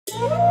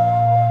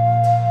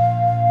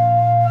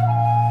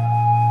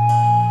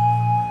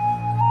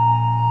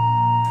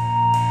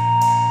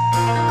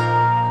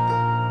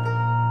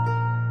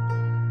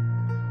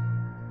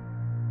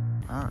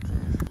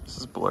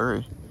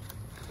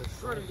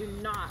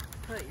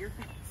Put your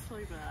feet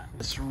like that.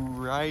 That's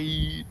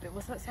right.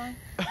 What's that song?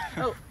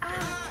 Oh, I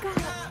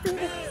got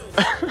this.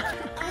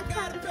 I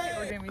got it.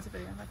 We're doing a music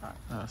video, I thought.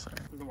 Oh, sorry.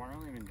 The water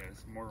only even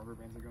goes. More rubber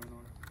bands are going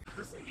on.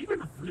 Does it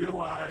even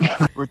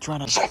realize? We're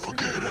trying to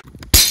suffocate.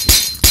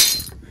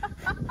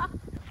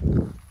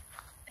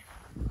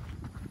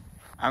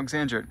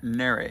 Alexandra,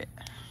 narrate.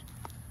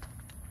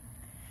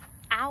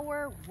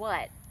 Hour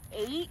what?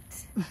 8?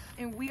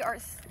 And we are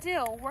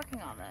still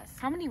working on this.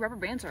 How many rubber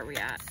bands are we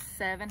at?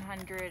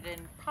 700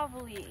 and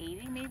probably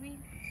 80 maybe?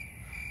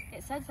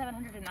 It said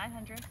 700 and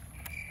 900.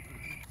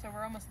 So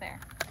we're almost there.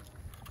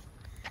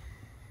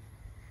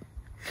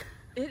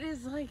 It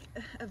is like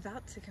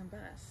about to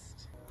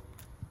combust.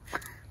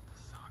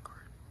 It's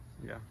awkward.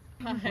 Yeah.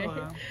 Hi.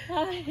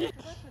 Hi. Good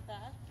luck with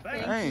that.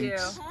 Thank you.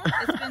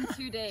 It's been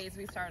 2 days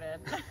we started.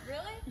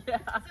 Really? Yeah.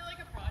 Is it like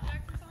a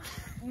project or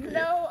something?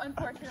 No,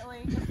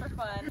 unfortunately, just for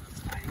fun.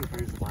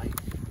 There's light.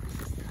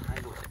 It's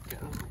time to let it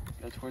go.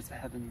 Go towards the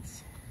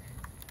heavens.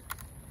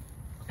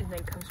 And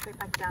then come straight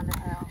back down to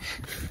hell.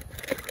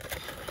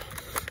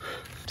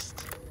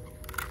 Psst.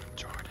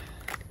 Jordan.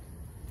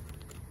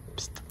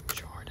 Psst.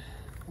 Jordan.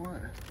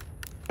 What?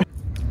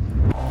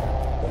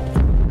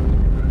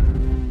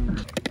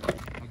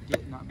 I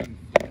get not being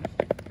finished.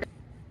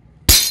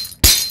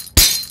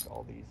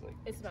 All these, like.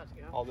 It's about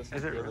to go. All this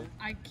Is it really?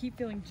 I keep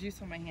feeling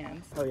juice on my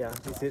hands. Oh, yeah.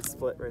 You see it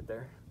split right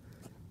there.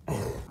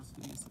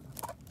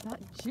 That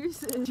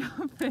juice is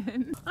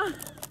jumping.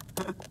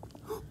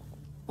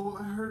 Oh,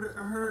 I heard it.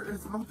 I heard it.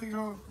 It's nothing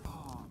else.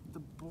 Oh, the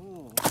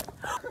bowl.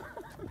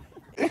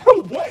 Ew,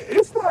 what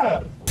is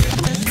that?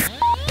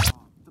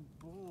 The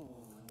bowl.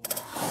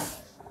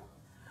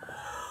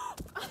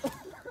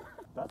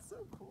 That's so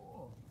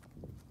cool.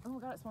 Oh my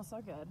god, it smells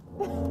so good.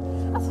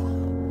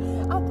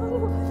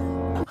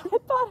 I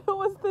thought it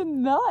was the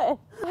nut.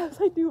 I was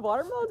like, do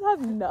watermelons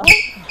have nuts?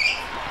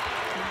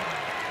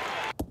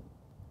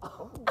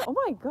 Oh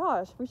my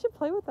gosh, we should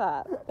play with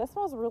that. That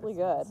smells really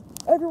good.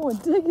 Everyone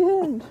dig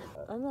in.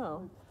 I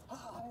know.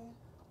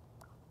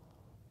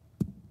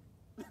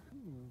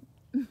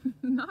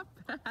 Not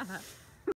bad.